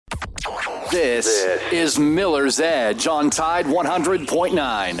This is Miller's Edge on Tide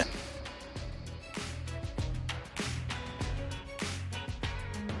 100.9.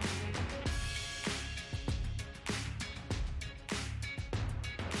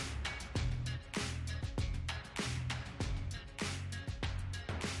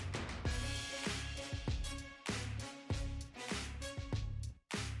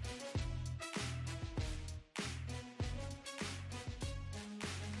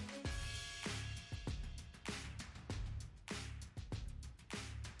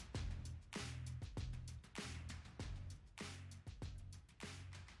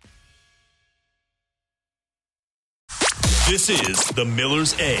 This is the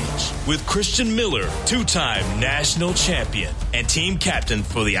Miller's Edge with Christian Miller, two-time national champion and team captain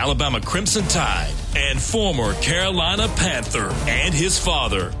for the Alabama Crimson Tide, and former Carolina Panther, and his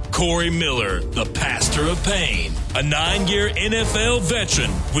father, Corey Miller, the pastor of pain, a 9-year NFL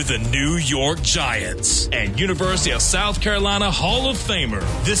veteran with the New York Giants, and University of South Carolina Hall of Famer.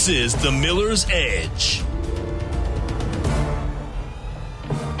 This is the Miller's Edge.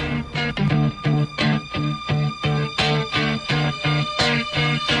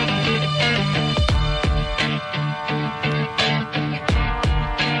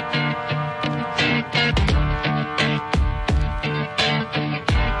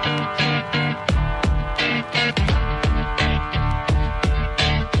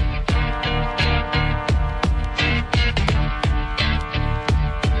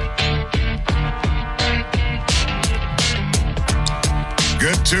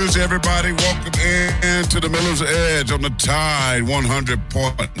 Tuesday, everybody. Welcome in to the Miller's Edge on the Tide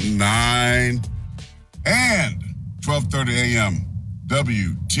 100.9 and 12:30 a.m.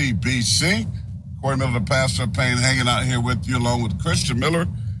 WTBC. Corey Miller, the pastor of pain, hanging out here with you along with Christian Miller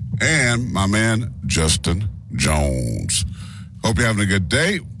and my man, Justin Jones. Hope you're having a good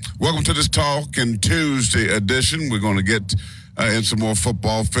day. Welcome to this Talking Tuesday edition. We're going to get in some more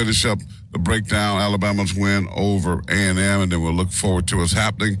football, finish up the breakdown, Alabama's win over A&M, and then we'll look forward to what's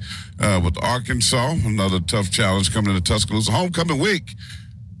happening with Arkansas. Another tough challenge coming into Tuscaloosa. Homecoming week.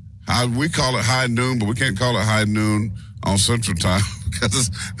 We call it high noon, but we can't call it high noon on Central Time because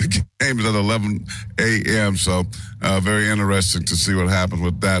the game is at 11 a.m., so very interesting to see what happens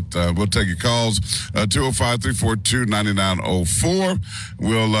with that. We'll take your calls, 205-342-9904.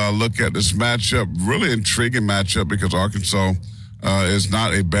 We'll look at this matchup, really intriguing matchup because Arkansas is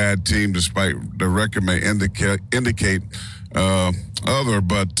not a bad team, despite the record may indicate other.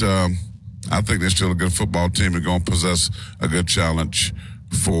 But I think they're still a good football team and going to possess a good challenge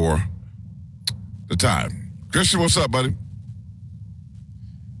for the Tide. Christian, what's up, buddy?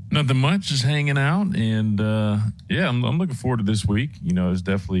 Nothing much, just hanging out, and I'm looking forward to this week. You know, it's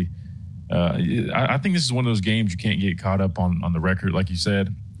definitely. I think this is one of those games you can't get caught up on the record, like you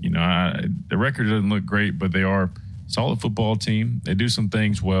said. You know, the record doesn't look great, but they are solid football team. They do some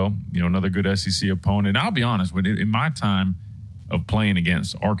things well. You know, another good SEC opponent. And I'll be honest with you, in my time of playing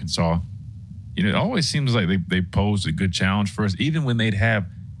against Arkansas, you know, it always seems like they posed a good challenge for us, even when they'd have,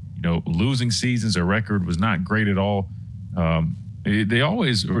 you know, losing seasons. Their record was not great at all. They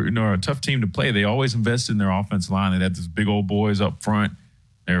always, are a tough team to play. They always invest in their offensive line. They have these big old boys up front.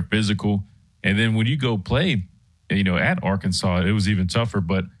 They're physical. And then when you go play, you know, at Arkansas, it was even tougher.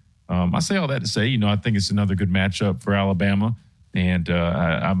 But I say all that to say, you know, I think it's another good matchup for Alabama, and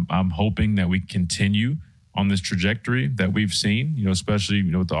I'm hoping that we continue on this trajectory that we've seen, you know, especially, you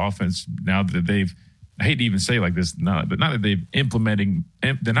know, with the offense now that they've, I hate to even say like this, not that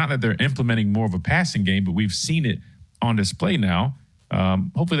they're implementing more of a passing game, but we've seen it on display now.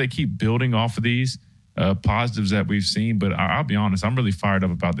 Hopefully they keep building off of these positives that we've seen, but I'll be honest, I'm really fired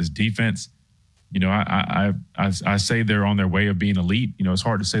up about this defense. You know, I say they're on their way of being elite. You know, it's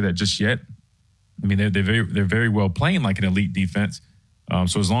hard to say that just yet. I mean, they're very well playing like an elite defense.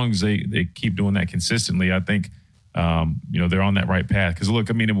 So as long as they keep doing that consistently, I think, you know, they're on that right path. Because look,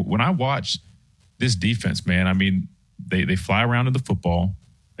 I mean, when I watch this defense, man, I mean, they fly around in the football,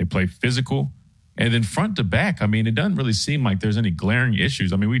 they play physical, and then front to back, I mean, it doesn't really seem like there's any glaring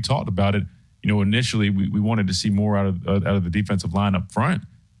issues. I mean, we talked about it. You know, initially we wanted to see more out of the defensive line up front.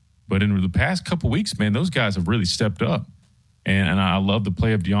 But in the past couple weeks, man, those guys have really stepped up. And I love the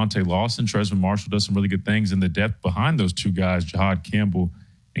play of Deontay Lawson. Tresman Marshall does some really good things. And the depth behind those two guys, Jahad Campbell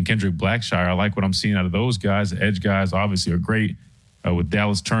and Kendrick Blackshire, I like what I'm seeing out of those guys. The edge guys obviously are great with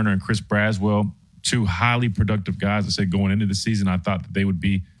Dallas Turner and Chris Braswell, two highly productive guys. I said going into the season, I thought that they would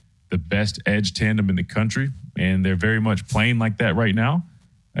be the best edge tandem in the country. And they're very much playing like that right now.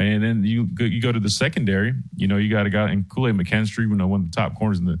 And then you go to the secondary. You know, you got a guy in Kool-Aid McKinstry, you know, one of the top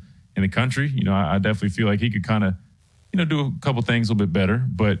corners in the country. You know, I definitely feel like he could kind of, you know, do a couple things a little bit better.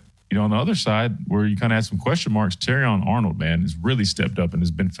 But, on the other side, where you kind of had some question marks, Terrion Arnold, man, has really stepped up and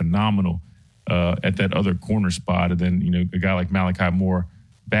has been phenomenal at that other corner spot. And then, a guy like Malachi Moore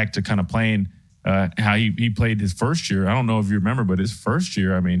back to kind of playing how he played his first year. I don't know if you remember, but his first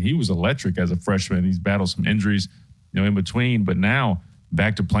year, I mean, he was electric as a freshman. He's battled some injuries, in between, but now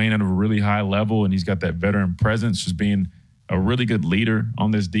back to playing at a really high level, and he's got that veteran presence, just being a really good leader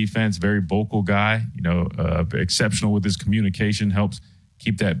on this defense, very vocal guy, exceptional with his communication, helps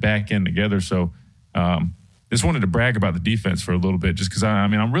keep that back end together. So just wanted to brag about the defense for a little bit, just because,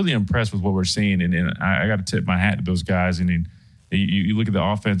 I'm really impressed with what we're seeing, and I got to tip my hat to those guys. And you look at the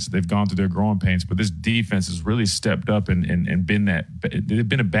offense, they've gone through their growing pains, but this defense has really stepped up and they've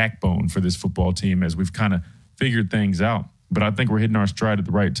been a backbone for this football team as we've kind of figured things out. But I think we're hitting our stride at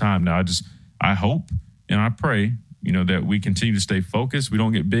the right time now. I hope and I pray, that we continue to stay focused. We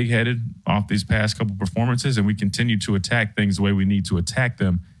don't get big-headed off these past couple performances, and we continue to attack things the way we need to attack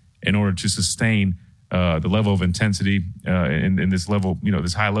them in order to sustain the level of intensity in this level,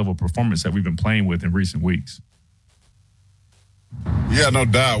 this high-level performance that we've been playing with in recent weeks. Yeah, no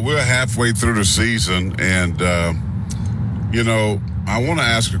doubt. We're halfway through the season, and, I want to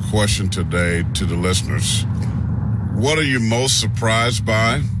ask a question today to the listeners. What are you most surprised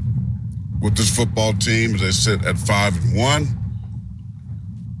by with this football team as they sit at 5-1?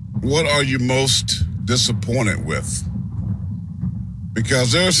 What are you most disappointed with?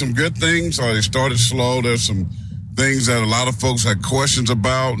 Because there are some good things. They started slow. There's some things that a lot of folks had questions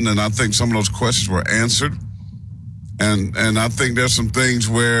about, and then I think some of those questions were answered. And I think there's some things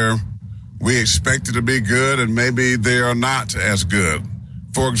where we expected to be good, and maybe they are not as good.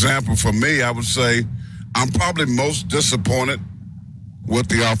 For example, for me, I would say I'm probably most disappointed with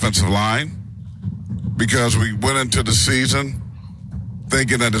the offensive line, because we went into the season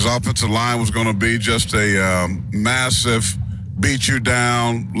thinking that this offensive line was going to be just a massive beat you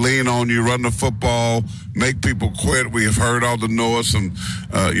down, lean on you, run the football, make people quit. We have heard all the noise from,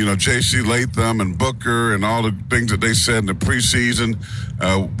 J.C. Latham and Booker and all the things that they said in the preseason,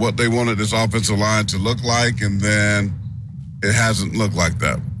 what they wanted this offensive line to look like, and then it hasn't looked like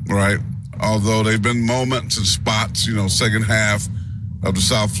that, right? Although they've been moments and spots, second half of the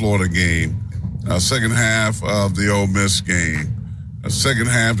South Florida game, second half of the Ole Miss game, second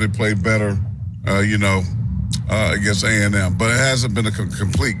half they played better, against A&M, but it hasn't been a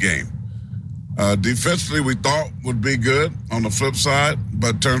complete game. Defensively, we thought would be good on the flip side,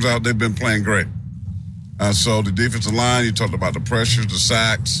 but turns out they've been playing great. So the defensive line, you talked about the pressures, the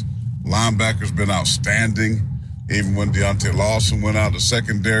sacks, linebackers been outstanding. Even when Deontay Lawson went out, the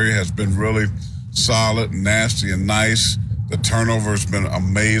secondary has been really solid, nasty, and nice. The turnover has been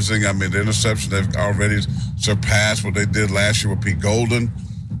amazing. The interception, they've already surpassed what they did last year with Pete Golden.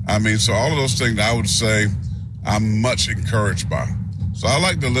 So all of those things I would say I'm much encouraged by. So I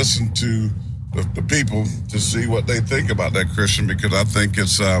like to listen to the people to see what they think about that, Christian, because I think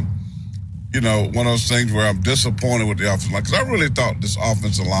it's, one of those things where I'm disappointed with the offensive line, because I really thought this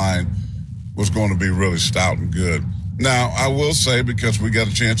offensive line was going to be really stout and good. Now, I will say, because we got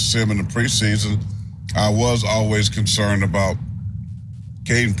a chance to see him in the preseason, I was always concerned about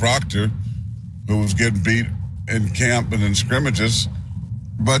Caden Proctor, who was getting beat in camp and in scrimmages.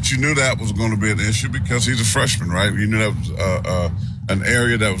 But you knew that was going to be an issue because he's a freshman, right? You knew that was an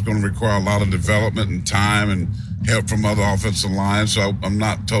area that was going to require a lot of development and time and help from other offensive lines. So I'm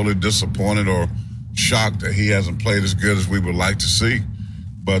not totally disappointed or shocked that he hasn't played as good as we would like to see.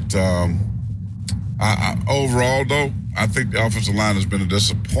 But overall, though, I think the offensive line has been a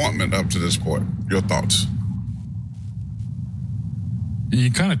disappointment up to this point. Your thoughts?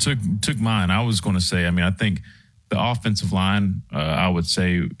 You kind of took mine. I was going to say, I think the offensive line, I would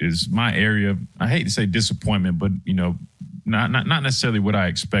say, is my area. I hate to say disappointment, but, not necessarily what I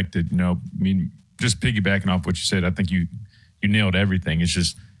expected. Just piggybacking off what you said, I think you nailed everything. It's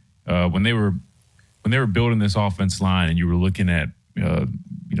just when they were building this offensive line and you were looking at,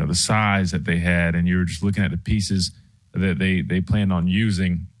 the size that they had, and you were just looking at the pieces that they planned on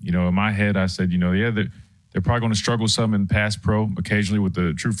using, in my head, I said, they're probably going to struggle some in pass pro occasionally with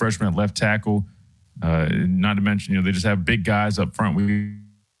the true freshman at left tackle. Not to mention, they just have big guys up front. We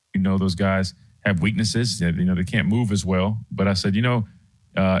know those guys have weaknesses. They can't move as well. But I said,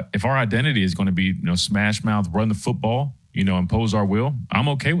 if our identity is going to be, smash mouth, run the football, impose our will, I'm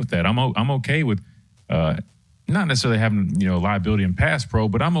okay with that. I'm okay with not necessarily having, liability in pass pro,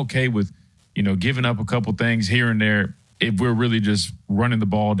 but I'm okay with, giving up a couple things here and there if we're really just running the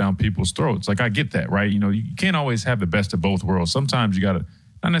ball down people's throats. Like, I get that, right? You can't always have the best of both worlds. Sometimes you got to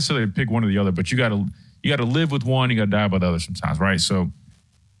not necessarily pick one or the other, but you got to live with one, you got to die by the other sometimes, right? So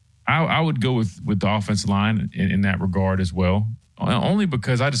I would go with the offensive line in that regard as well. only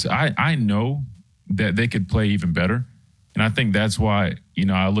because I know that they could play even better. And I think that's why,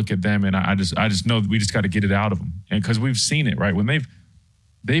 I look at them and I just know that we just got to get it out of them. And because we've seen it, right? When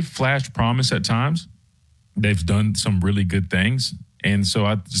they've flashed promise at times, they've done some really good things. And so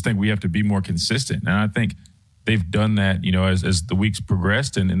I just think we have to be more consistent. And I think they've done that, as the weeks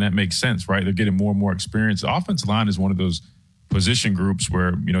progressed, and that makes sense, right? They're getting more and more experience. The offensive line is one of those position groups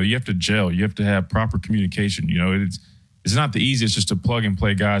where, you have to gel. You have to have proper communication. It's not the easiest just to plug and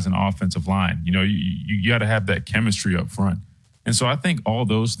play guys in offensive line. You got to have that chemistry up front. And so I think all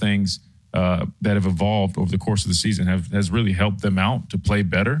those things that have evolved over the course of the season has really helped them out to play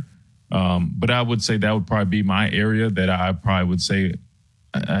better. But I would say that would probably be my area that I probably would say,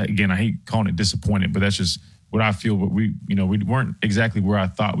 again, I hate calling it disappointed, but that's just what I feel. But we weren't exactly where I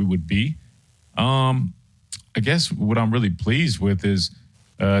thought we would be. I guess what I'm really pleased with is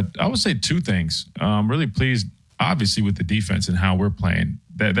I would say two things. I'm really pleased, obviously, with the defense and how we're playing.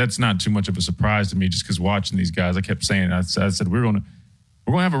 That's not too much of a surprise to me, just because watching these guys, I kept saying, I said we're going to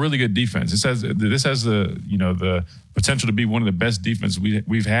have a really good defense. This has the potential to be one of the best defenses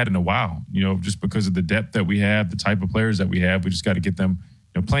we've had in a while. Just because of the depth that we have, the type of players that we have, we just got to get them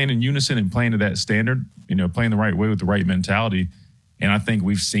playing in unison and playing to that standard. Playing the right way with the right mentality. And I think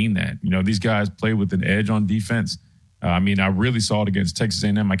we've seen that. These guys play with an edge on defense. I really saw it against Texas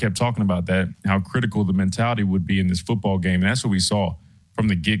A&M. I kept talking about that, how critical the mentality would be in this football game. And that's what we saw from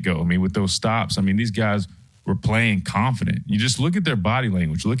the get-go. With those stops, these guys were playing confident. You just look at their body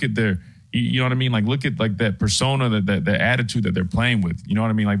language. Look at their, look at that persona, that attitude that they're playing with. You know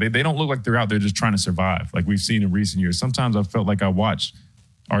what I mean? Like they don't look like they're out there just trying to survive like we've seen in recent years. Sometimes I felt like I watched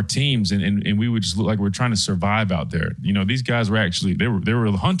our teams and we would just look like we're trying to survive out there. These guys were actually, they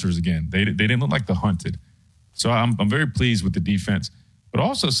were hunters again. They didn't look like the hunted. So I'm very pleased with the defense, but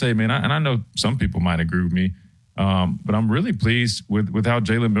also say, man, and I know some people might agree with me, but I'm really pleased with how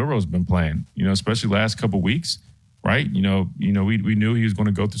Jalen Milroe's been playing, especially last couple of weeks, right? We knew he was going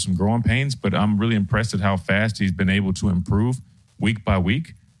to go through some growing pains, but I'm really impressed at how fast he's been able to improve week by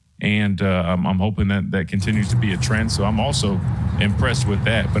week. And I'm hoping that continues to be a trend. So I'm also impressed with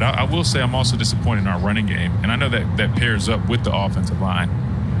that. But I will say I'm also disappointed in our running game. And I know that pairs up with the offensive line.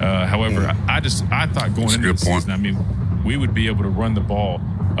 However, I thought going into the season, we would be able to run the ball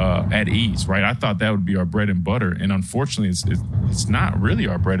at ease, right? I thought that would be our bread and butter. And unfortunately, it's not really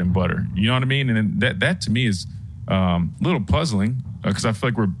our bread and butter. You know what I mean? And that to me is a little puzzling because I feel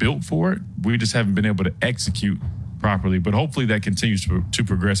like we're built for it. We just haven't been able to execute properly, but hopefully that continues to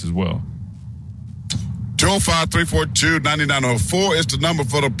progress as well. 205-342-9904 is the number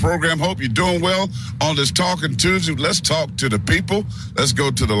for the program. Hope you're doing well on this Talking Tuesday. Let's talk to the people. Let's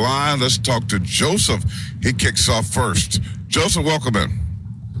go to the line. Let's talk to Joseph. He kicks off first. Joseph, welcome in.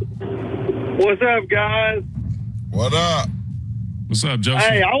 What's up, guys? What up? What's up, Joseph?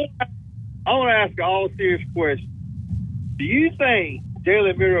 Hey, I want to ask an all-serious question. Do you think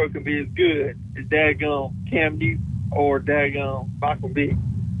Jalen Milroe can be as good as daggone Cam Newton or daggone Michael Vick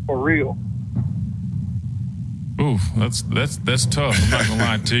for real? Ooh, that's tough. I'm not gonna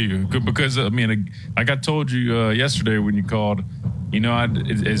lie to you because like I told you yesterday when you called,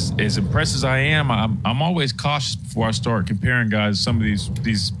 as impressed as I am, I'm always cautious before I start comparing guys. Some of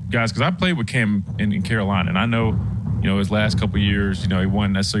these guys, because I played with Cam in Carolina, and I know his last couple of years, he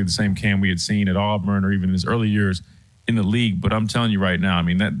wasn't necessarily the same Cam we had seen at Auburn or even his early years in the league. But I'm telling you right now,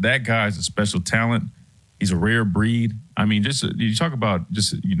 that guy is a special talent. He's a rare breed. Just you talk about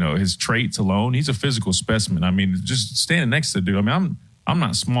his traits alone. He's a physical specimen. Just standing next to the dude. I'm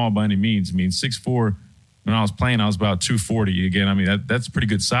not small by any means. 6'4". When I was playing, I was about 240. Again, that's pretty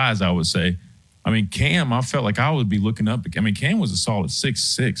good size, I would say. Cam, I felt like I would be looking up. Cam was a solid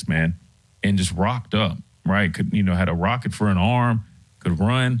 6'6", man, and just rocked up. Right? Had a rocket for an arm, could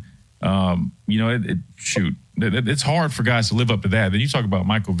run. It's hard for guys to live up to that. Then you talk about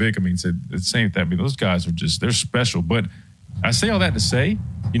Michael Vick. It's the same thing. Those guys are they're special. But I say all that to say,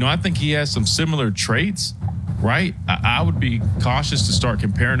 I think he has some similar traits, right? I would be cautious to start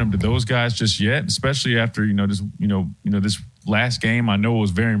comparing him to those guys just yet, especially after, this last game. I know it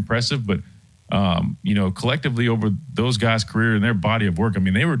was very impressive, but, collectively over those guys' career and their body of work,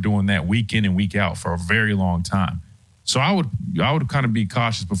 they were doing that week in and week out for a very long time. So I would kind of be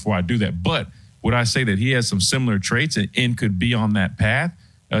cautious before I do that. But would I say that he has some similar traits and could be on that path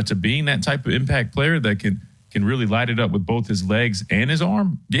to being that type of impact player that can really light it up with both his legs and his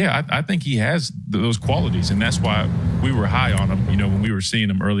arm? Yeah, I think he has those qualities, and that's why we were high on him, when we were seeing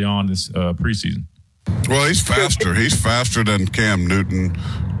him early on this preseason. Well, he's faster. He's faster than Cam Newton.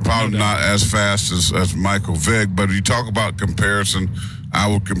 Probably not as fast as Michael Vick, but if you talk about comparison, I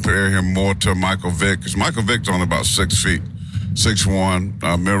would compare him more to Michael Vick because Michael Vick's only about 6 feet.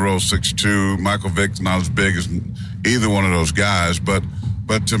 6'1", Miro 6'2". Michael Vick's not as big as either one of those guys, but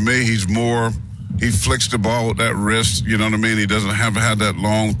to me, he's more. He flicks the ball with that wrist, you know what I mean? He doesn't have that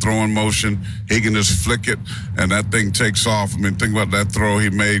long throwing motion. He can just flick it, and that thing takes off. I mean, think about that throw he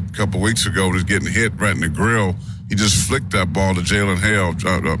made a couple weeks ago, was getting hit right in the grill. He just flicked that ball to Jalen Hale,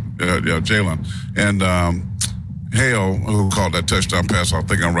 Jalen. And Hale, who called that touchdown pass, I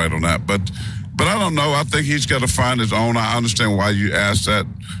think I'm right on that. But I don't know. I think he's got to find his own. I understand why you asked that,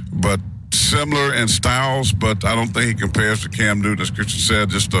 but similar in styles, but I don't think he compares to Cam Newton, as Christian said,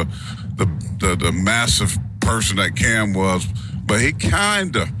 just the massive person that Cam was. But he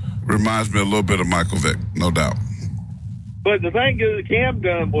kind of reminds me a little bit of Michael Vick, no doubt. But the thing that Cam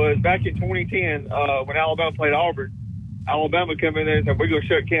done was back in 2010 when Alabama played Auburn, Alabama come in there and said, we're going to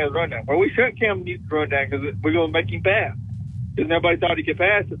shut Cam's run down. Well, we shut Cam Newton's run down because we're going to make him pass, because nobody thought he could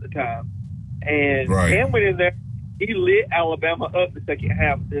pass at the time. And right. Cam went in there. He lit Alabama up the second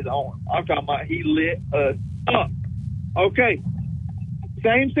half with his arm. I'm talking about he lit us up. Okay.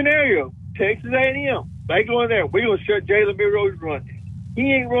 Same scenario. Texas A&M. They go in there. We're going to shut Jalen Miro's run down.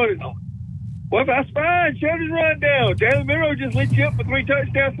 He ain't running on it. Well, that's fine. Shut his run down. Jalen Miro just lit you up for 3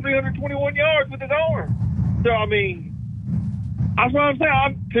 touchdowns, 321 yards with his arm. So, I mean, that's what I'm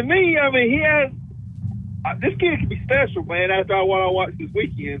saying. To me, I mean, he has this kid can be special, man, after what I watched this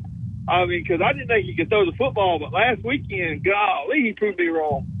weekend. I mean, because I didn't think he could throw the football, but last weekend, golly, he proved me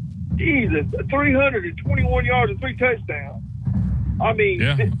wrong. Jesus, 321 yards and 3 touchdowns. I mean,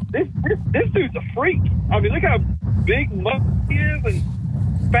 yeah. this dude's a freak. I mean, look how big he is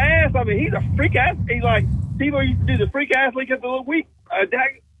and fast. I mean, he's a freak athlete. He's like Tebow used to do the freak athlete of the week.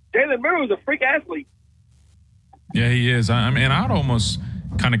 Jalen Miro is a freak athlete. Yeah, he is. I mean, I'd almost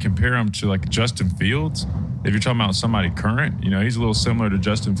kind of compare him to like Justin Fields. If you're talking about somebody current, you know, he's a little similar to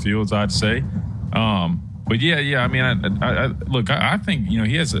Justin Fields, I'd say. But yeah. I mean, I think, you know,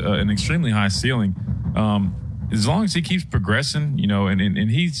 he has an extremely high ceiling. As long as he keeps progressing, you know, and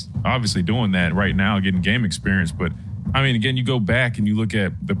he's obviously doing that right now, getting game experience. But, I mean, again, you go back and you look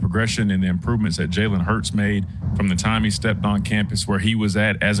at the progression and the improvements that Jalen Hurts made from the time he stepped on campus, where he was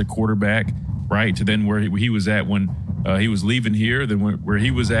at as a quarterback, right, to then where he was at when he was leaving here, then where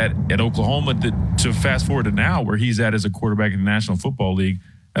he was at Oklahoma, to fast forward to now where he's at as a quarterback in the National Football League.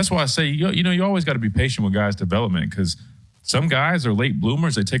 That's why I say, you know, you always got to be patient with guys' development, because some guys are late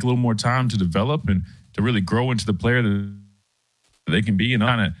bloomers. They take a little more time to develop and to really grow into the player that they can be, and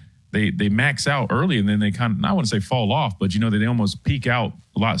kind of they max out early, and then they kind of, I wouldn't say fall off, but, you know, they almost peak out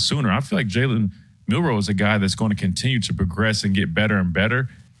a lot sooner. I feel like Jalen Milroe is a guy that's going to continue to progress and get better and better,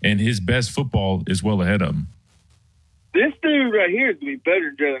 and his best football is well ahead of him. This dude right here is going to be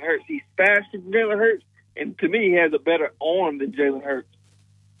better than Jalen Hurts. He's faster than Jalen Hurts, and to me, he has a better arm than Jalen Hurts.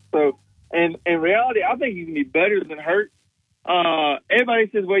 So, and in reality, I think he's going to be better than Hurts. Everybody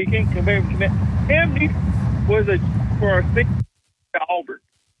says, well, you can't compare him to Cam Newton was for a thing to Auburn.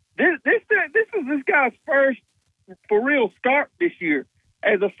 This is this guy's first for real start this year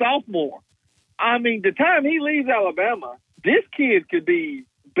as a sophomore. I mean, the time he leaves Alabama, this kid could be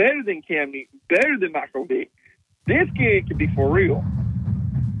better than Cam Newton, better than Michael Vick. This kid could be for real.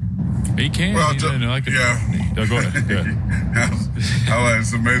 He can. Well, yeah. Go ahead.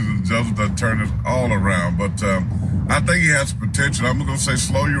 It's amazing Joseph done turned it all around. But I think he has potential. I'm going to say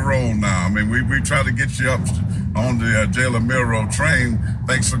slow your roll now. I mean, we try to get you up on the Jalen Milroe train.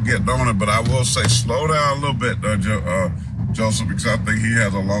 Thanks for getting on it. But I will say slow down a little bit, Joseph, because I think he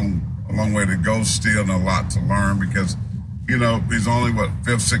has a long way to go still and a lot to learn, because, you know, he's only, 5th,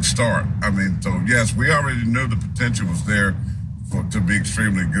 6th start. I mean, so, yes, we already knew the potential was there to be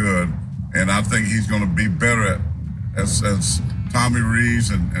extremely good, and I think he's going to be better as Tommy Reeves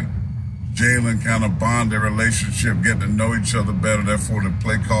and Jalen kind of bond their relationship, get to know each other better. Therefore, the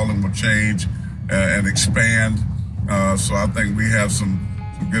play calling will change and expand. So I think we have some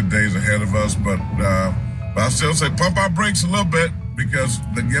good days ahead of us. But I still say pump our brakes a little bit, because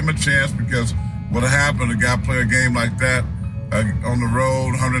they give him a chance. Because what'll happen, a guy play a game like that on the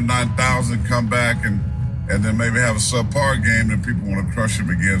road, 109,000, come back and then maybe have a subpar game, and people want to crush him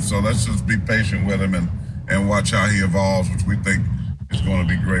again. So let's just be patient with him and watch how he evolves, which we think is going to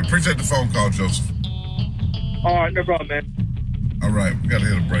be great. Appreciate the phone call, Joseph. All right, no problem, man. All right, we got to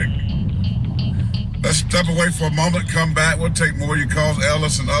hit a break. Let's step away for a moment, come back. We'll take more of your calls.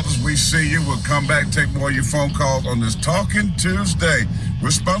 Ellis and others, we see you. We'll come back and take more of your phone calls on this Talking Tuesday.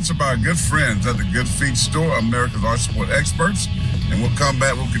 We're sponsored by our good friends at the Good Feet Store, America's Arch Sport experts. And we'll come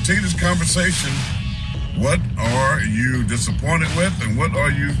back. We'll continue this conversation. What are you disappointed with, and what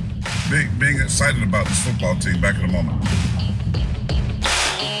are you being excited about this football team? Back in a moment.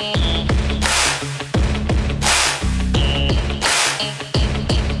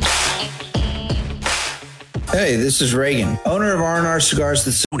 Hey, this is Reagan, owner of R&R Cigars.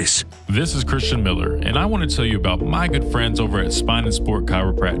 This is Christian Miller, and I want to tell you about my good friends over at Spine and Sport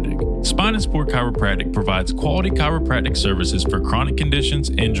Chiropractic. Spine and Sport Chiropractic provides quality chiropractic services for chronic conditions,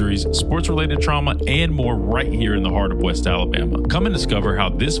 injuries, sports-related trauma, and more right here in the heart of West Alabama. Come and discover how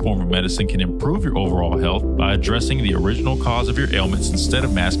this form of medicine can improve your overall health by addressing the original cause of your ailments instead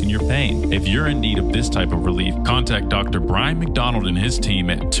of masking your pain. If you're in need of this type of relief, contact Dr. Brian McDonald and his team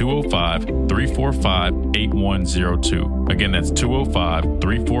at 205-345-8102. Again, that's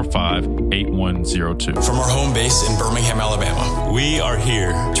 205-345-8102. From our home base in Birmingham, Alabama, we are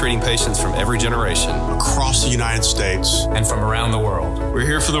here treating patients from every generation across the United States and from around the world. We're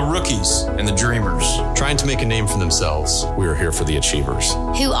here for the rookies and the dreamers trying to make a name for themselves. We are here for the achievers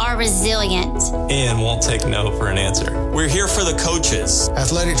who are resilient and won't take no for an answer. We're here for the coaches,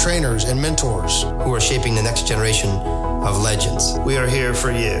 athletic trainers, and mentors who are shaping the next generation of legends. We are here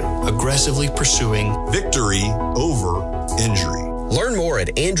for you, aggressively pursuing victory over injury. Learn more at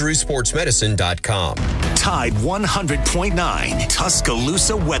andrewsportsmedicine.com. Tide 100.9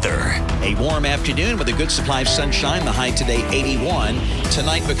 Tuscaloosa weather. A warm afternoon with a good supply of sunshine. The high today 81.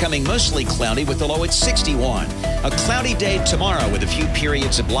 Tonight becoming mostly cloudy with the low at 61. A cloudy day tomorrow with a few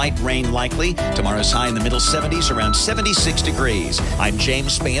periods of light rain likely. Tomorrow's high in the middle 70s, around 76 degrees. I'm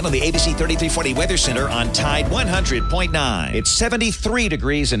James Spann on the ABC 3340 Weather Center on Tide 100.9. It's 73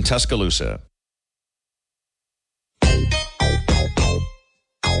 degrees in Tuscaloosa.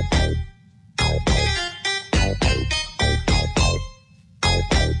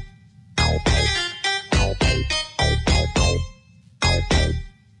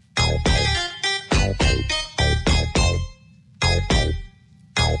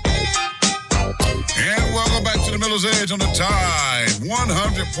 Miller's Edge on the Tide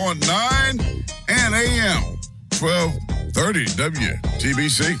 100.9 and AM 1230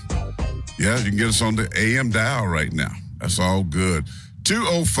 WTBC. Yeah, you can get us on the AM dial right now. That's all good.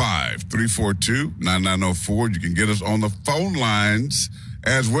 205-342-9904. You can get us on the phone lines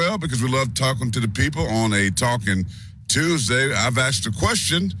as well because we love talking to the people on a Talking Tuesday. I've asked the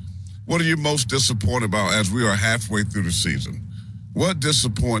question, what are you most disappointed about as we are halfway through the season? What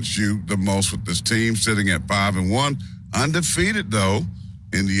disappoints you the most with this team sitting at 5-1, undefeated though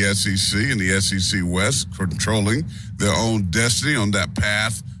in the SEC and the SEC West, controlling their own destiny on that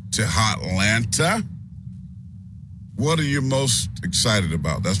path to Hotlanta? What are you most excited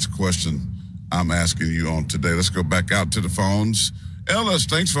about? That's the question I'm asking you on today. Let's go back out to the phones. Ellis,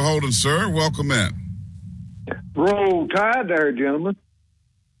 thanks for holding, sir. Welcome in. Roll Tide there, gentlemen.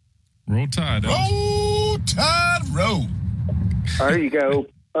 Roll Tide. Roll Tide, roll. There you go.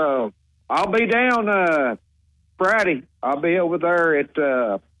 I'll be down Friday. I'll be over there at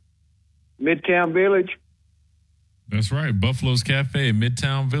Midtown Village. That's right. Buffalo's Cafe in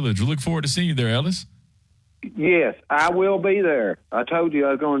Midtown Village. We look forward to seeing you there, Ellis. Yes, I will be there. I told you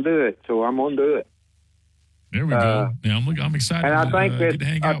I was going to do it, so I'm going to do it. There we go. Yeah, I'm excited and I think get to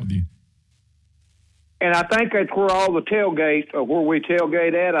hang out with you. And I think that's where all the tailgates, or where we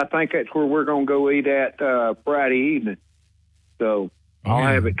tailgate at, I think that's where we're going to go eat at Friday evening. So I'll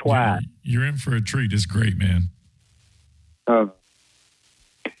have it twice. You're in for a treat. It's great, man.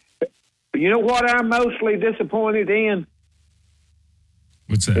 You know what I'm mostly disappointed in?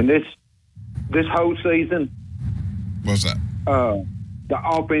 What's that? In this whole season? What's that? The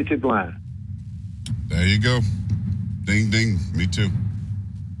offensive line. There you go. Ding, ding. Me too.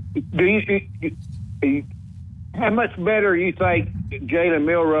 Do you how much better you think Jalen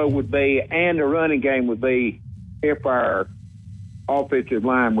Milroe would be and the running game would be if our offensive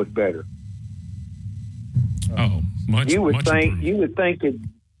line was better? Oh, much. You would much think. improved. You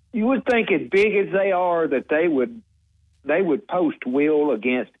would think as big as they are that they would post Will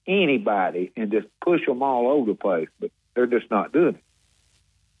against anybody and just push them all over the place, but they're just not doing it.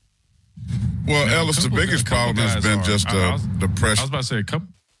 Well, Ellis, the biggest problem has been just the pressure. I was about to say a couple.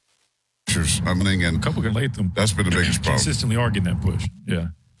 I mean, and a couple can late them. That's been the biggest problem. Consistently arguing that push. Yeah.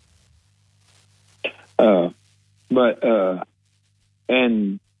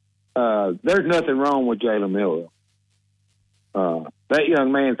 There's nothing wrong with Jalen Miller. That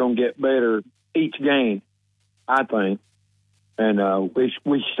young man's gonna get better each game, I think, and we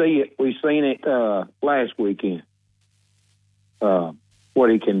see it. We've seen it last weekend. What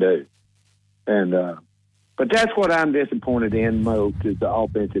he can do, and but that's what I'm disappointed in most is the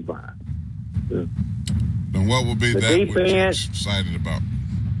offensive line. And what will be the that defense, which you're excited about?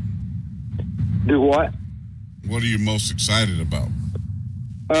 Do what? What are you most excited about?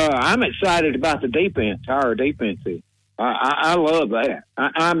 I'm excited about the defense, how our defense is. I love that.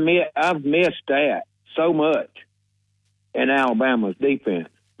 I've missed that so much in Alabama's defense.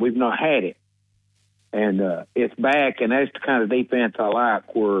 We've not had it. And it's back, and that's the kind of defense I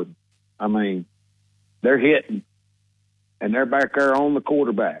like where, I mean, they're hitting, and they're back there on the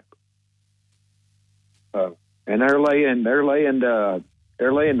quarterback. And they're laying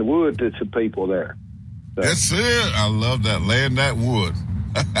the wood to some people there. So. That's it. I love that, laying that wood.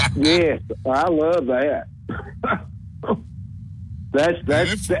 Yes, I love that.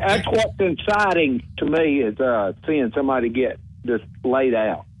 That's what's exciting to me is seeing somebody get just laid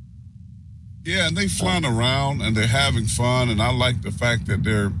out. Yeah, and they flying around and they're having fun, and I like the fact that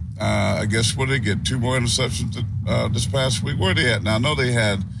they're. I guess what did they get? 2 more interceptions this past week. Where are they at now? I know they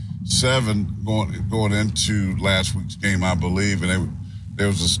had 7 going into last week's game, I believe, and there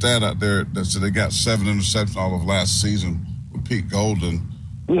was a stat out there that said they got 7 interceptions all of last season with Pete Golden.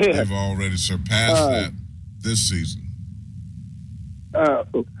 Yeah. They've already surpassed that this season.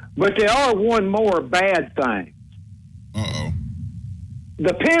 But there are one more bad thing. Uh-oh.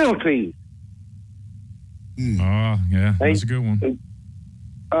 The penalties. Oh, yeah, that's a good one.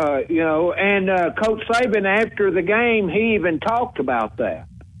 And Coach Saban, after the game, he even talked about that.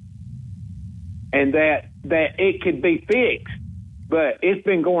 And that it could be fixed. But it's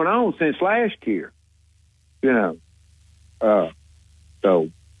been going on since last year. So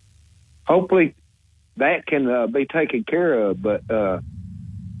hopefully that can be taken care of. But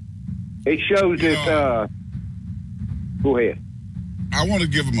it shows that go ahead. I want to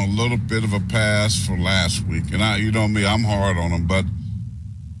give them a little bit of a pass for last week. And you know me, I'm hard on them. But,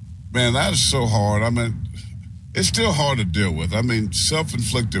 man, that is so hard. I mean, it's still hard to deal with. I mean,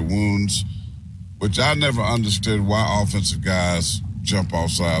 self-inflicted wounds, which I never understood why offensive guys jump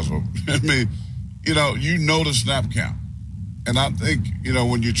off sides. I mean, you know the snap count. And I think,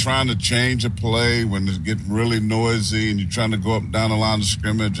 when you're trying to change a play, when it's getting really noisy and you're trying to go up and down the line of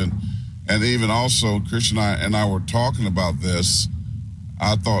scrimmage, and even also, Christian and I were talking about this,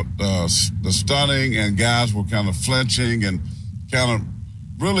 I thought the stunning and guys were kind of flinching and kind of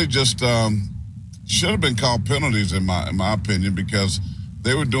really just should have been called penalties in my opinion, because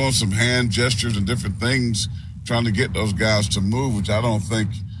they were doing some hand gestures and different things trying to get those guys to move, which I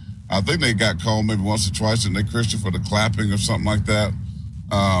think they got called maybe once or twice, and they Christian for the clapping or something like that.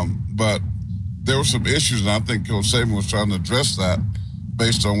 But there were some issues, and I think Coach Saban was trying to address that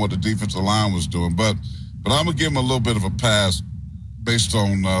based on what the defensive line was doing. But I'm going to give them a little bit of a pass based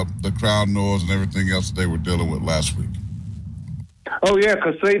on the crowd noise and everything else that they were dealing with last week. Oh, yeah,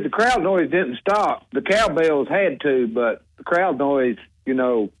 because, see, the crowd noise didn't stop. The cowbells had to, but the crowd noise,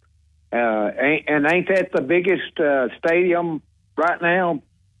 ain't that the biggest stadium right now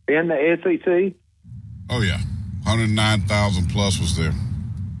in the SEC? Oh, yeah. 109,000 plus was there.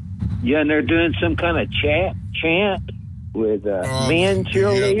 Yeah, and they're doing some kind of chant with men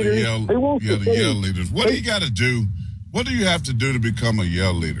cheerleaders. The yell leaders. What do you got to do? What do you have to do to become a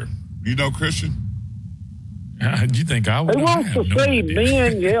yell leader? You know, Christian? Do you think I would? Who wants to see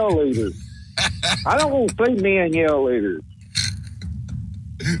men yell leaders? I don't want to see men yell leaders.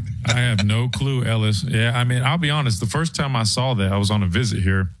 I have no clue, Ellis. Yeah, I mean, I'll be honest. The first time I saw that, I was on a visit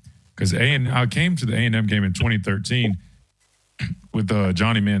here because I came to the A&M game in 2013 with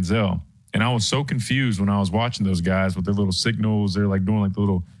Johnny Manziel, and I was so confused when I was watching those guys with their little signals. They're like doing like the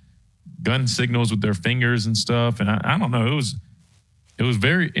little gun signals with their fingers and stuff, and I don't know. It was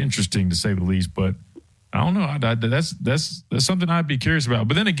very interesting to say the least, but I don't know. That's something I'd be curious about.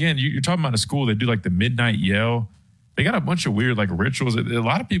 But then again, you're talking about a school that do like the midnight yell. They got a bunch of weird like rituals. A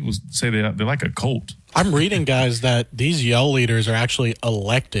lot of people say they're like a cult. I'm reading, guys, that these yell leaders are actually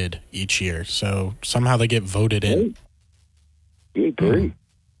elected each year. So somehow they get voted in. Good grief.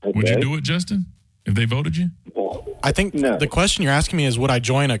 Okay. Would you do it, Justin, if they voted you? I think the question you're asking me is, would I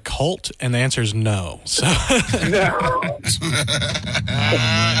join a cult? And the answer is no. So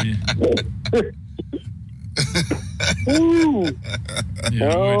Don't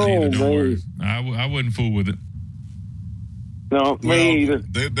worry. I wouldn't fool with it. No, me either.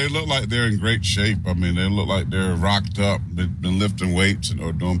 They look like they're in great shape. I mean, they look like they're rocked up, been lifting weights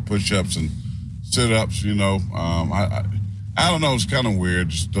or doing push-ups and sit-ups, I don't know. It's kind of weird,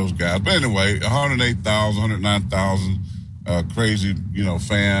 just those guys. But anyway, 108,000, 109,000 crazy,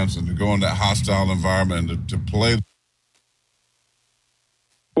 fans, and to go in that hostile environment and to play.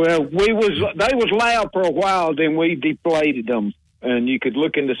 Well, they was loud for a while, then we deflated them, and you could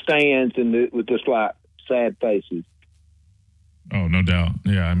look in the stands with just like sad faces. Oh, no doubt.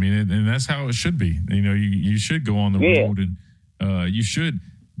 Yeah, I mean, and that's how it should be. You should go on the road, and you should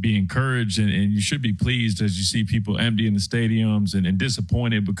be encouraged, and you should be pleased as you see people emptying the stadiums and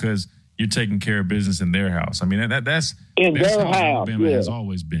disappointed because you're taking care of business in their house. I mean, that's in their how house. Alabama has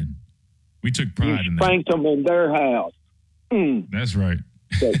always been. We took pride in that. Spanked them in their house. That's right.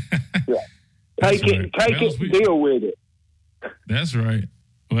 Take it and deal with it. That's right.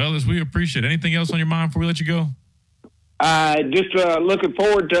 Well, as we appreciate it. Anything else on your mind before we let you go? Just looking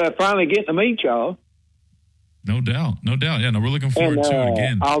forward to finally getting to meet y'all. No doubt. Yeah, no, we're looking forward to it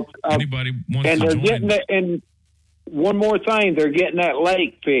again. Anybody wants to join? And one more thing, they're getting that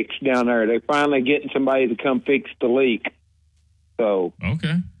lake fixed down there. They're finally getting somebody to come fix the leak. So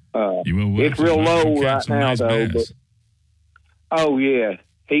okay, it's real low right now, though. But, oh yeah,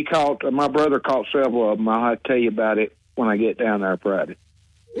 my brother caught several of them. I'll have to tell you about it when I get down there Friday.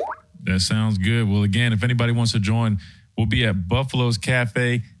 That sounds good. Well, again, if anybody wants to join, we'll be at Buffalo's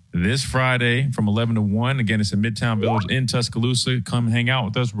Cafe this Friday from 11 to 1. Again, it's in Midtown Village in Tuscaloosa. Come hang out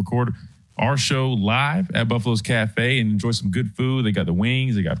with us, record our show live at Buffalo's Cafe and enjoy some good food. They got the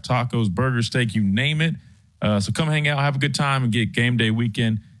wings, they got tacos, burgers, steak, you name it. So come hang out, have a good time, and get game day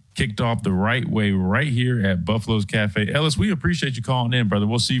weekend kicked off the right way right here at Buffalo's Cafe. Ellis, we appreciate you calling in, brother.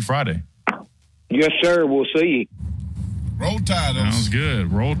 We'll see you Friday. Yes, sir. We'll see you. Roll Tide, Ellis. Sounds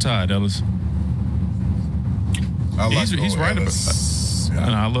good. Roll Tide, Ellis. He's right Ellis. about.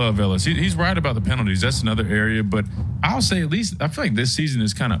 I love Ellis. He's right about the penalties. That's another area, but I'll say at least I feel like this season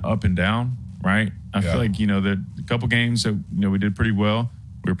is kind of up and down, right? I feel like there a couple games that we did pretty well.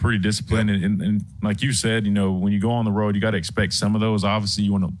 We were pretty disciplined, and like you said, when you go on the road, you got to expect some of those. Obviously,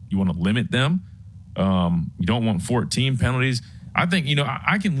 you want to limit them. You don't want 14 penalties. I think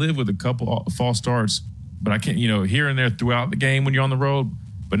I can live with a couple false starts, but I can't here and there throughout the game when you're on the road,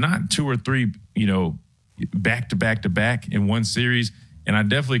 but not 2 or 3 back to back to back in one series. And I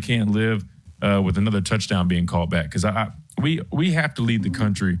definitely can't live with another touchdown being called back because we have to lead the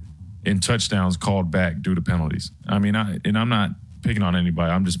country in touchdowns called back due to penalties. I mean, I'm not picking on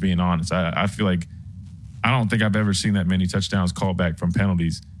anybody. I'm just being honest. I feel like I don't think I've ever seen that many touchdowns called back from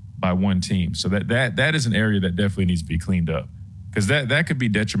penalties by one team. So that is an area that definitely needs to be cleaned up because that could be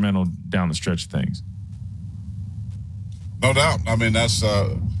detrimental down the stretch of things. No doubt. I mean, that's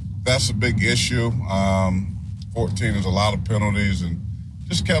a big issue. 14 is a lot of penalties, and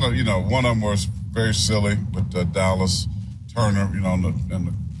just kind of, one of them was very silly with Dallas Turner, in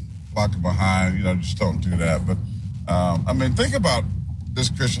the blocking behind. Just don't do that. But, I mean, think about this,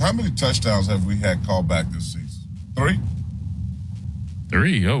 Christian. How many touchdowns have we had called back this season? 3?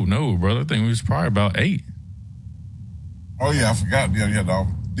 3? Oh, no, brother. I think it was probably about 8. Oh, yeah, I forgot. Yeah, you had all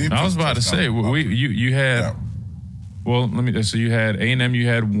defense. I was about to say, you had, yeah. Well, so you had A&M, you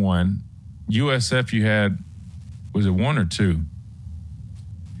had 1. USF, you had, was it 1 or 2?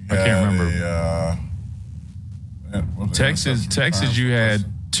 I can't remember. Texas, you had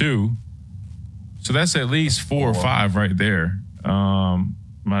 2. So that's at least 4 or 5 right there.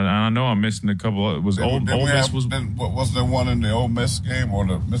 I know I'm missing a couple. It was Ole Miss. Was there one in the Ole Miss game or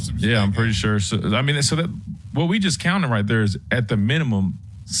the Mississippi State I'm game? pretty sure. So, I mean, so that what we just counted right there is at the minimum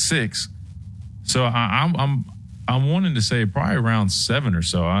 6. So I'm wanting to say probably around 7 or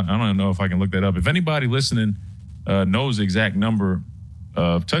so. I don't know if I can look that up. If anybody listening knows the exact number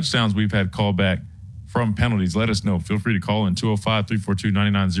of touchdowns we've had called back from penalties, let us know. Feel free to call in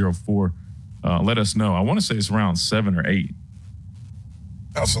 205-342-9904. Let us know. I want to say it's around 7 or 8.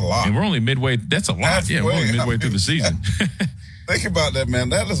 That's a lot. And we're only midway. That's a lot. We're only midway through the season. Think about that, man.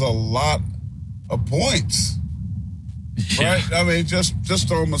 That is a lot of points. Yeah. Right? I mean,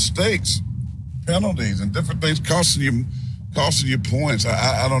 just on mistakes, penalties, and different things costing you points.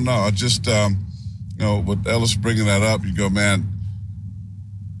 I don't know. I just, with Ellis bringing that up, you go, man,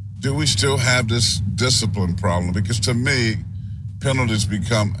 do we still have this discipline problem? Because to me, penalties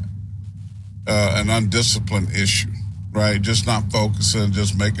become an undisciplined issue, right? Just not focusing,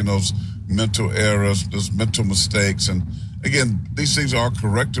 just making those mental errors, those mental mistakes. And again, these things are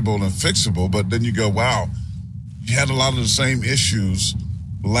correctable and fixable, but then you go, wow, you had a lot of the same issues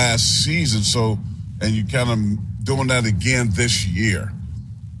last season. So, and you kind of doing that again this year.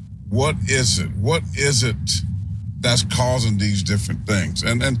 What is it? What is it that's causing these different things?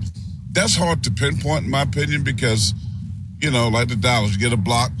 And that's hard to pinpoint, in my opinion, because, like the Dallas, you get a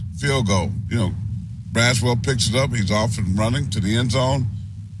blocked field goal. Braswell picks it up. He's off and running to the end zone.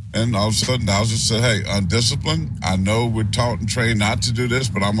 And all of a sudden, Dallas just said, hey, undisciplined. I know we're taught and trained not to do this,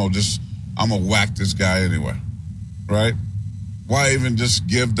 but I'm going to whack this guy anyway. Right? Why even just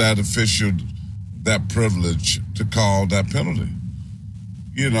give that official that privilege to call that penalty?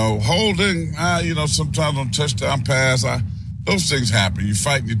 Holding, sometimes on touchdown pass, those things happen. You're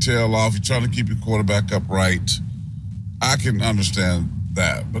fighting your tail off. You're trying to keep your quarterback upright. I can understand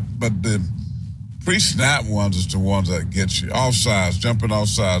that. But the pre-snap ones is the ones that get you. Offsides, jumping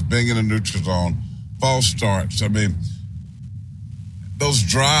offsides, being in the neutral zone, false starts. I mean, those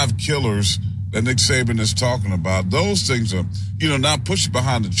drive killers that Nick Saban is talking about. Those things are, not pushing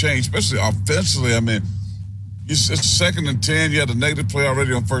behind the chain, especially offensively. I mean, it's 2nd and 10. You had a negative play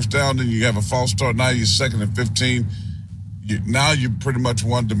already on first down. Then you have a false start. Now you're 2nd and 15. Now you're pretty much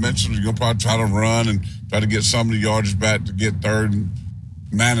one-dimensional. You're going to probably try to run and try to get some of the yardage back to get third and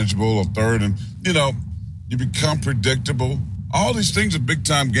manageable or third. And, you become predictable. All these things are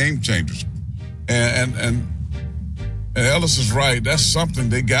big-time game changers. And Ellis is right. That's something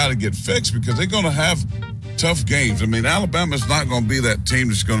they got to get fixed because they're going to have tough games. I mean, Alabama's not going to be that team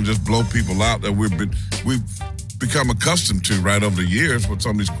that's going to just blow people out that we've become accustomed to right over the years with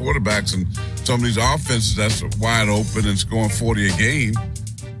some of these quarterbacks and some of these offenses that's wide open and scoring 40 a game.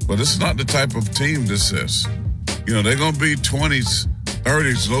 But this is not the type of team this is. They're going to be 20s,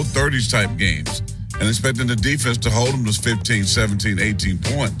 30s, low 30s type games and expecting the defense to hold them to 15, 17, 18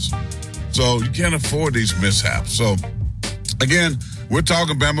 points. So you can't afford these mishaps. So, again, we're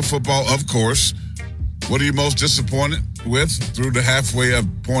talking Bama football, of course. What are you most disappointed with through the halfway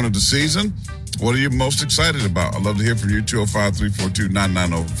point of the season? What are you most excited about? I'd love to hear from you,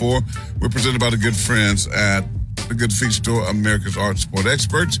 205-342-9904. We're presented by the good friends at the Good Feet Store, America's Art Sport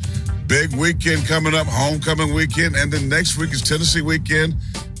Experts. Big weekend coming up, homecoming weekend, and then next week is Tennessee weekend.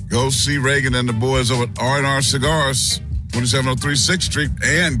 Go see Reagan and the boys over at R&R Cigars, 2703 6th Street,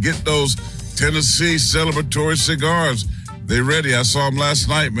 and get those Tennessee celebratory cigars. They're ready. I saw them last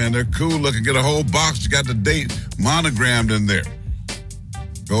night, man. They're cool looking. Get a whole box. You got the date monogrammed in there.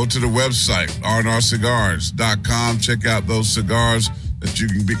 Go to the website, rnrcigars.com. Check out those cigars that you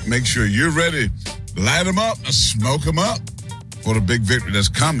can make sure you're ready. Light them up and smoke them up for the big victory that's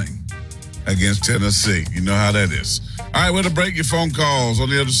coming against Tennessee. You know how that is. All right, we're going to break your phone calls. On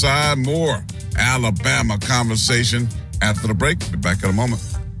the other side, more Alabama conversation after the break. Be back in a moment.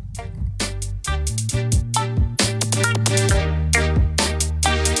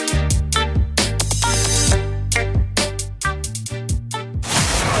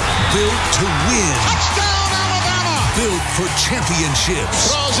 Built to win. Touchdown, Alabama! Built for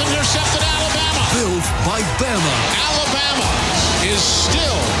championships. Throws intercepted, Alabama. Built by Bama. Alabama is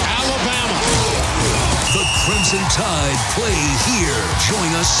still Alabama. The Crimson Tide play here.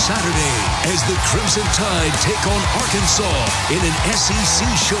 Join us Saturday as the Crimson Tide take on Arkansas in an SEC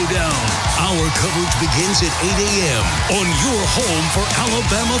showdown. Our coverage begins at 8 a.m. on your home for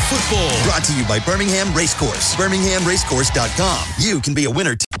Alabama football. Brought to you by Birmingham Racecourse. BirminghamRacecourse.com. You can be a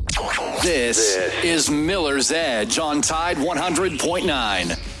winner. This is Miller's Edge on Tide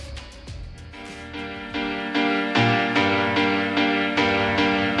 100.9.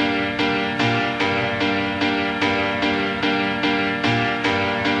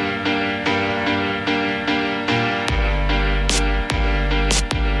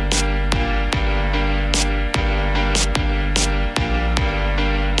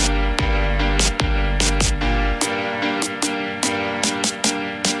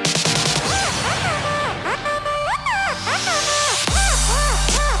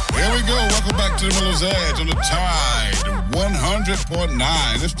 To the Miller's Edge on the Tide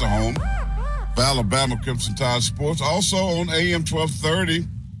 100.9. It's the home for Alabama Crimson Tide Sports. Also on AM 1230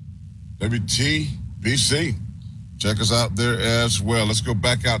 WTBC. Check us out there as well. Let's go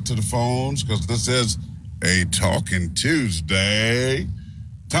back out to the phones because this is a Talking Tuesday.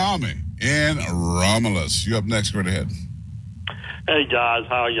 Tommy in Romulus. You up next. Right ahead. Hey, guys.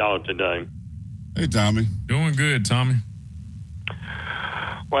 How are y'all today? Hey, Tommy. Doing good, Tommy.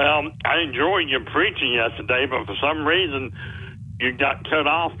 Well, I enjoyed your preaching yesterday, but for some reason you got cut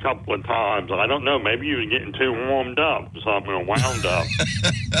off a couple of times. I don't know. Maybe you were getting too warmed up or something, or wound up.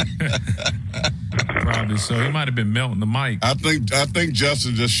 Probably so. He might have been melting the mic. I think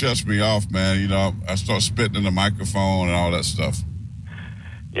Justin just shuts me off, man. I start spitting in the microphone and all that stuff.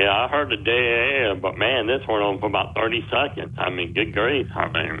 Yeah, I heard the dead air, but, man, this went on for about 30 seconds. I mean, good grief. I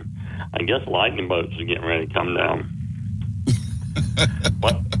guess lightning bolts are getting ready to come down.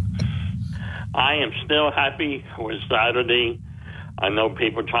 But I am still happy with Saturday. I know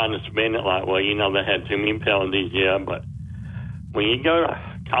people trying to spin it like, well, they had too many penalties, yeah, but when you go to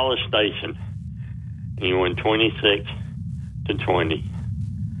College Station and you win 26-20,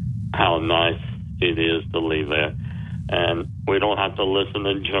 how nice it is to leave there. And we don't have to listen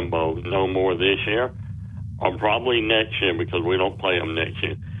to Jimbo no more this year or probably next year because we don't play them next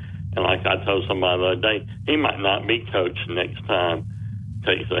year. And like I told somebody the other day, he might not be coach next time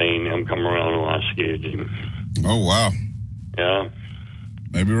Texas A&M come around and I scared him. Oh, wow. Yeah.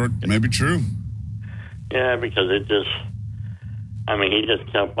 Maybe true. Yeah, because he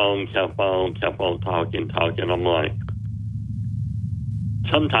just kept on talking. I'm like,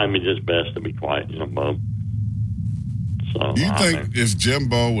 sometimes it's just best to be quiet, Jimbo. So, do you think if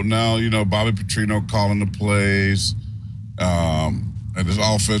Jimbo would now, Bobby Petrino calling the plays, and this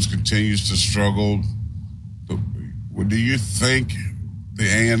offense continues to struggle, do you think the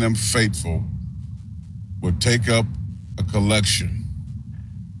A&M faithful would take up a collection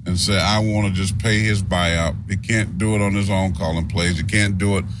and say, I want to just pay his buyout? He can't do it on his own calling plays. He can't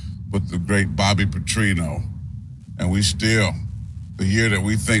do it with the great Bobby Petrino. And we still, the year that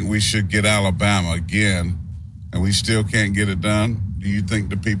we think we should get Alabama again, and we still can't get it done, do you think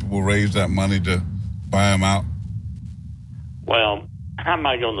the people will raise that money to buy him out? Well, how am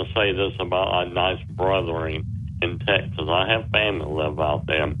I going to say this about our nice brethren in Texas? I have family live out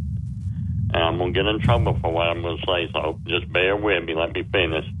there, and I'm going to get in trouble for what I'm going to say, so just bear with me. Let me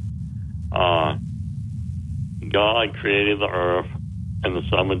finish. God created the earth in the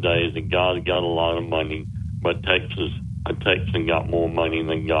summer days, and God got a lot of money, but a Texan got more money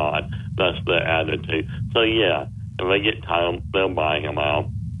than God. That's their attitude. So, yeah, if they get tired, they'll buy him out.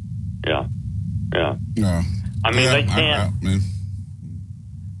 Yeah. I mean, they can't.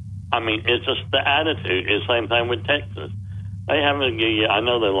 I mean, it's just the attitude. It's the same thing with Texas. They haven't a good year. I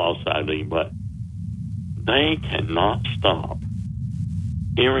know they lost Saturday, but they cannot stop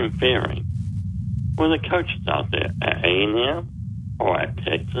interfering with the coaches out there at A&M or at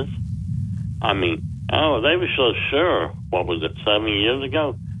Texas. I mean, they were so sure, what was it, 7 years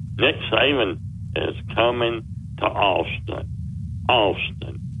ago? Nick Saban is coming to Austin.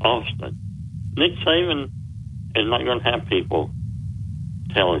 Nick Saban is not going to have people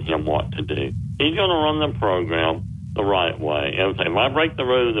telling him what to do. He's going to run the program the right way. And if I break the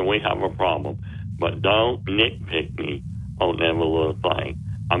rules, then we have a problem. But don't nitpick me on every little thing.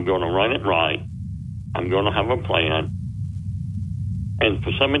 I'm going to run it right. I'm going to have a plan. And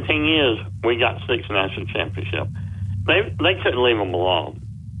for 17 years, we got 6 national championships. They couldn't leave him alone.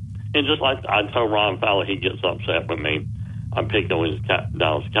 And just like I told Ron Fowler, he gets upset with me. I picked on his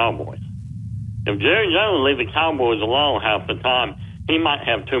Dallas Cowboys. If Jerry Jones leave the Cowboys alone half the time, he might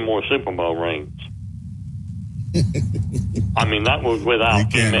have 2 more Super Bowl rings. I mean, that was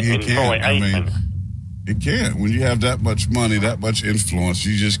without him and Troy Aikman. You can't. When you have that much money, that much influence,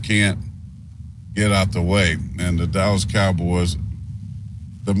 you just can't get out the way. And the Dallas Cowboys,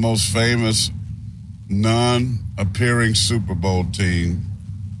 the most famous non-appearing Super Bowl team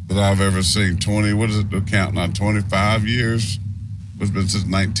that I've ever seen. 25 years? It's been since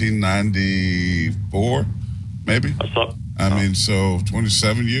 1994, maybe? I mean, so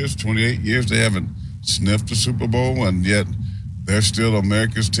 27 years, 28 years, they haven't sniffed a Super Bowl, and yet they're still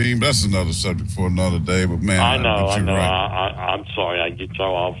America's team. That's another subject for another day, but man, I know. Right. I'm sorry, I get so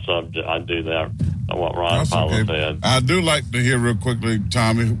off subject. I do that, what Ryan Fowler said. I do like to hear real quickly,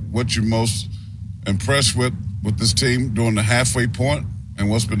 Tommy, what you're most impressed with this team during the halfway point, and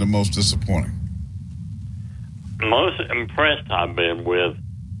what's been the most disappointing? Most impressed I've been with,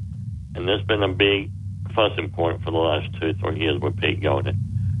 and this has been a big fussing point for the last 2-3 years with Pete Golden,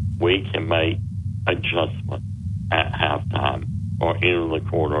 we can make adjustment at halftime or into the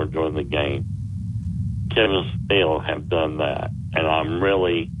quarter during the game. Kevin Steele have done that, and I'm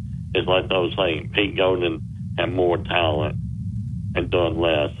really, it's like I was saying, Pete Golden had more talent and done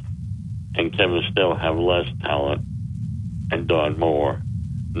less, and Kevin Steele have less talent and done more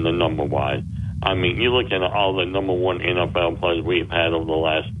in the number-wise. I mean, you look at all the number 1 NFL players we've had over the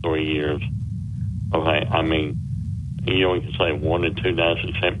last 3 years. Okay, I mean, you only can say 1 or 2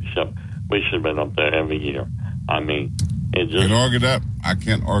 national championships. We should have been up there every year. I mean, it just... Can't argue that. I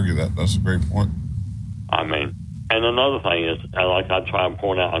can't argue that. That's a great point. I mean, and another thing is, like I try and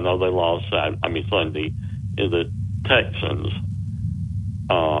point out, I know they lost Sunday, is the Texans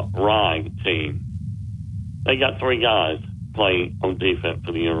Ryan team. They got 3 guys playing on defense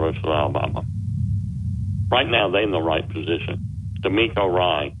for the University of Alabama. Right now, they're in the right position. D'Amico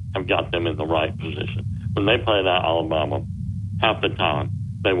Ryan have got them in the right position. When they played at Alabama, half the time,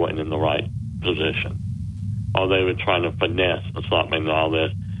 they weren't in the right position. Or they were trying to finesse or something and all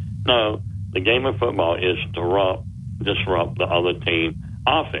this. No, the game of football is to disrupt the other team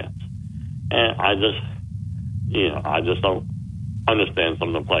offense. And I just don't understand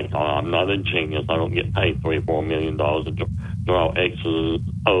some of the play call. I'm not a genius. I don't get paid $3-4 million to draw X's and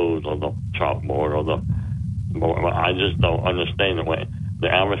O's on the chalkboard or the board. I just don't understand it. When the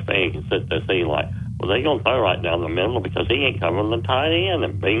average fan can sit there see like, well, they're going to throw right down the middle because he ain't covering the tight end.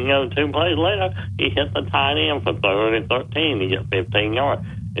 And bingo, 2 plays later, he hit the tight end for 3rd and 13. He gets 15 yards.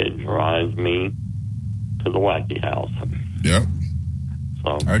 It drives me to the wacky house. Yep.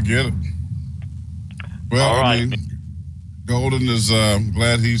 So I get it. Well, all right. I mean, Golden is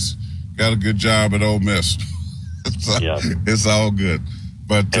glad he's got a good job at Ole Miss. It's all good.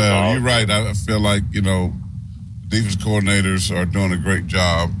 But you're right. I feel like, defense coordinators are doing a great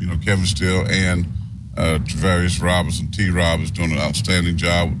job. You know, Kevin Steele and Travarius Robinson, T-Rob is doing an outstanding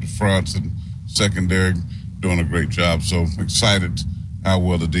job with the fronts and secondary, doing a great job. So excited how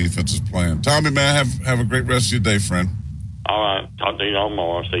well the defense is playing. Tommy, man, have a great rest of your day, friend. All right. Talk to y'all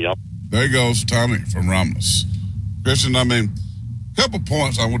more. See y'all. There he goes, Tommy from Romulus. Christian, I mean, a couple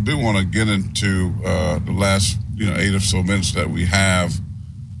points I do want to get into the last 8 or so minutes that we have.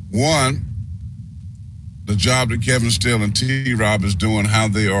 One, the job that Kevin Steele and T-Rob is doing, how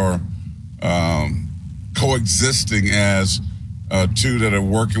they are coexisting as two that are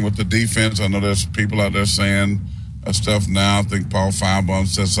working with the defense. I know there's people out there saying stuff now. I think Paul Feinbaum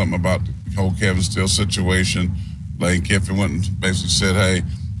said something about the whole Kevin Steele situation. Lane Kiffin went and basically said, hey,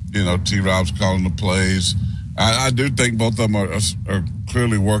 T-Rob's calling the plays. I do think both of them are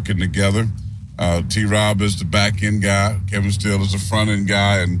clearly working together. T-Rob is the back-end guy. Kevin Steele is the front-end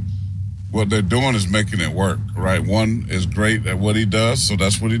guy. And what they're doing is making it work, right? One is great at what he does, so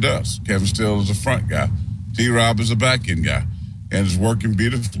that's what he does. Kevin Steele is the front guy. T-Rob is a back-end guy. And it's working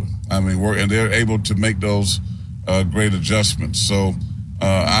beautifully. I mean, and they're able to make those great adjustments. So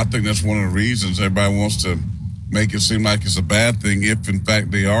I think that's one of the reasons everybody wants to make it seem like it's a bad thing if, in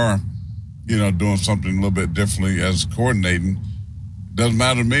fact, they are, doing something a little bit differently as coordinating. Doesn't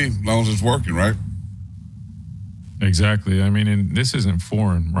matter to me as long as it's working, right? Exactly. I mean, and this isn't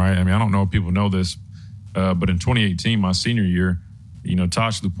foreign, right? I mean, I don't know if people know this, but in 2018, my senior year,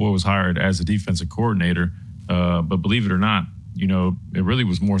 Tosh Lupoy was hired as a defensive coordinator. But believe it or not, it really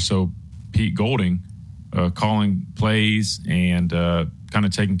was more so Pete Golding calling plays and kind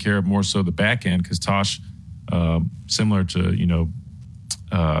of taking care of more so the back end, because Tosh, similar to,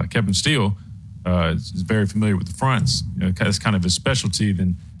 Kevin Steele, is very familiar with the fronts. That's kind of his specialty.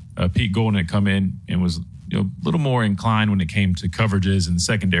 Then Pete Golding had come in and was a little more inclined when it came to coverages and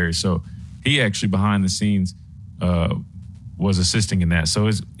secondary. So he actually behind the scenes was assisting in that.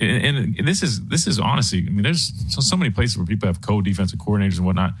 So this is honestly, I mean, there's so many places where people have co-defensive coordinators and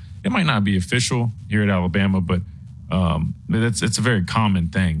whatnot. It might not be official here at Alabama, but it's a very common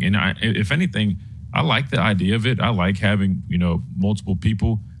thing. And if anything, I like the idea of it. I like having, multiple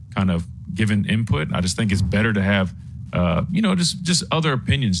people kind of giving input. I just think it's better to have, just other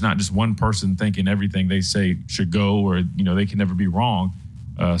opinions, not just one person thinking everything they say should go, or, they can never be wrong.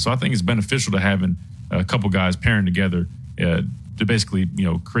 So I think it's beneficial to having a couple guys pairing together to basically,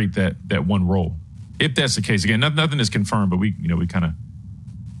 create that one role. If that's the case, again, nothing is confirmed, but we kind of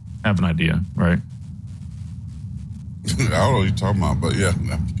have an idea, right? I don't know what you're talking about, but yeah.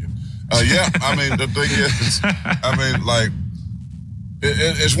 No, I'm kidding. I mean, the thing is,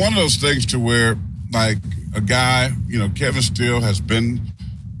 it's one of those things to where, like, a guy, Kevin Steele has been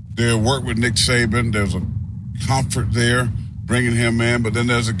there, worked with Nick Saban. There's a comfort there bringing him in. But then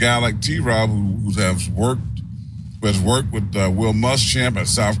there's a guy like T-Rob who has worked with Will Muschamp at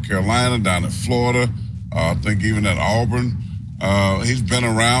South Carolina, down in Florida, I think even at Auburn. He's been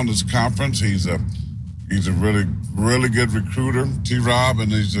around this conference. He's a really, really good recruiter, T-Rob,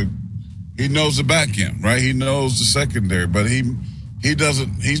 and he knows the back end, right? He knows the secondary, but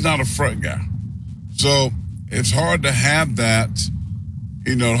he's not a front guy. So it's hard to have that,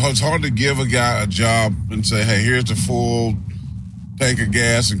 it's hard to give a guy a job and say, hey, here's the full tank of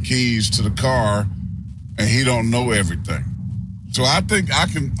gas and keys to the car, and he don't know everything. So I think I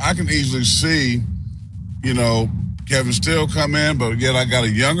can easily see, Kevin Steele come in, but yet I got a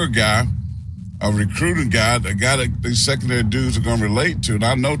younger guy, a recruiting guy, a guy that these secondary dudes are going to relate to. And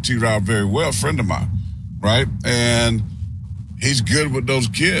I know T-Rob very well, a friend of mine, right? And he's good with those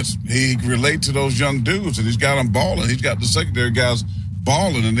kids. He can relate to those young dudes, and he's got them balling. He's got the secondary guys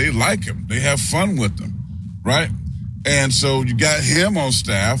balling, and they like him. They have fun with him, right? And so you got him on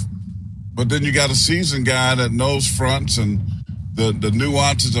staff, but then you got a seasoned guy that knows fronts and the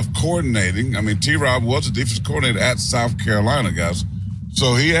nuances of coordinating. I mean, T-Rob was a defense coordinator at South Carolina, guys.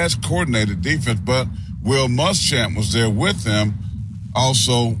 So he has coordinated defense, but Will Muschamp was there with him,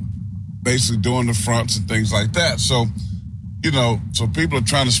 also basically doing the fronts and things like that. So, so people are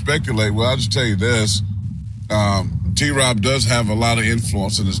trying to speculate. Well, I'll just tell you this. T-Rob does have a lot of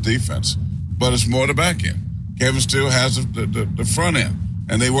influence in his defense, but it's more the back end. Kevin Steele has the front end,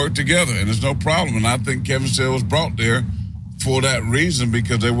 and they work together, and there's no problem. And I think Kevin Steele was brought there for that reason,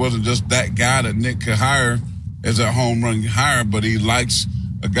 because there wasn't just that guy that Nick could hire as a home run hire, but he likes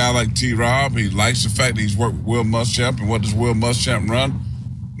a guy like T-Rob. He likes the fact that he's worked with Will Muschamp, and what does Will Muschamp run?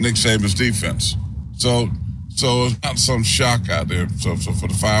 Nick Saban's defense. So it's not some shock out there. So for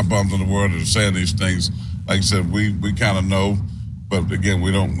the Firebombs in the world that are saying these things, like I said, we kind of know, but again,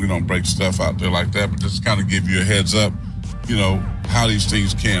 we don't break stuff out there like that. But just kind of give you a heads up, how these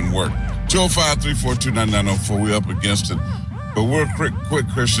things can work. 205-342-9904. We're up against it. But we're quick,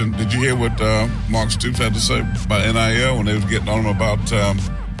 Christian. Did you hear what Mark Stoops had to say about NIL when they was getting on him about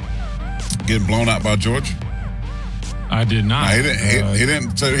getting blown out by Georgia? I did not. No, he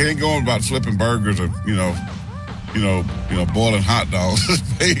didn't. So he didn't go on about flipping burgers or boiling hot dogs.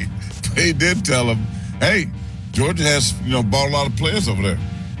 he did tell him, hey, Georgia has bought a lot of players over there,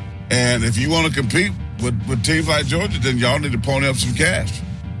 and if you want to compete with teams like Georgia, then y'all need to pony up some cash.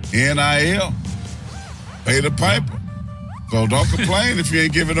 NIL, pay the piper. So don't complain if you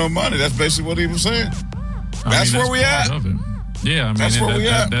ain't giving no money. That's basically what he was saying. That's where we at. Yeah, I mean, that's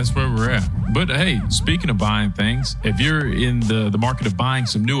where we're at. But hey, speaking of buying things, if you're in the market of buying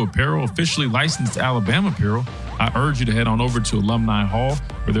some new apparel, officially licensed Alabama apparel, I urge you to head on over to Alumni Hall,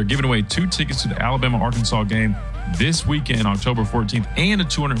 where they're giving away 2 tickets to the Alabama-Arkansas game this weekend, October 14th, and a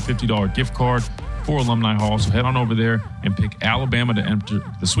 $250 gift card for Alumni Hall. So head on over there and pick Alabama to enter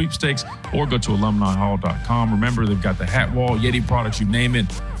the sweepstakes, or go to alumnihall.com. Remember, they've got the hat wall, Yeti products, you name it.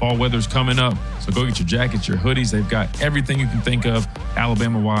 Fall weather's coming up, so go get your jackets, your hoodies. They've got everything you can think of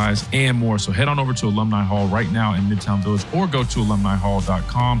Alabama-wise and more. So head on over to Alumni Hall right now in Midtown Village, or go to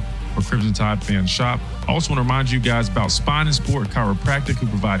alumnihall.com where Crimson Tide fans shop. I also want to remind you guys about Spine and Sport Chiropractic, who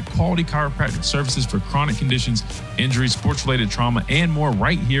provide quality chiropractic services for chronic conditions, injuries, sports-related trauma, and more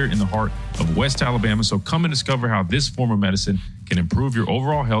right here in the heart of West Alabama. So come and discover how this form of medicine can improve your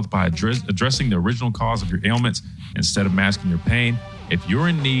overall health by addressing the original cause of your ailments instead of masking your pain. If you're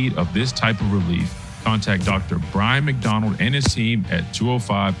in need of this type of relief, contact Dr. Brian McDonald and his team at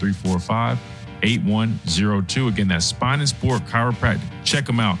 205-345-8102. Again, that's Spine and Sport Chiropractic. Check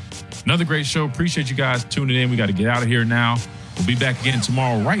them out. Another great show. Appreciate you guys tuning in. We got to get out of here now. We'll be back again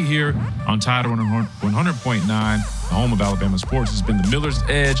tomorrow right here on Tide 100.9, the home of Alabama sports. This has been the Miller's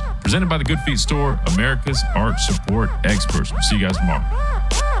Edge, presented by the Good Feet Store, America's Arch Support Experts. We'll see you guys tomorrow.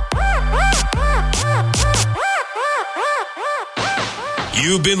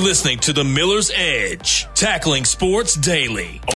 You've been listening to the Miller's Edge, tackling sports daily.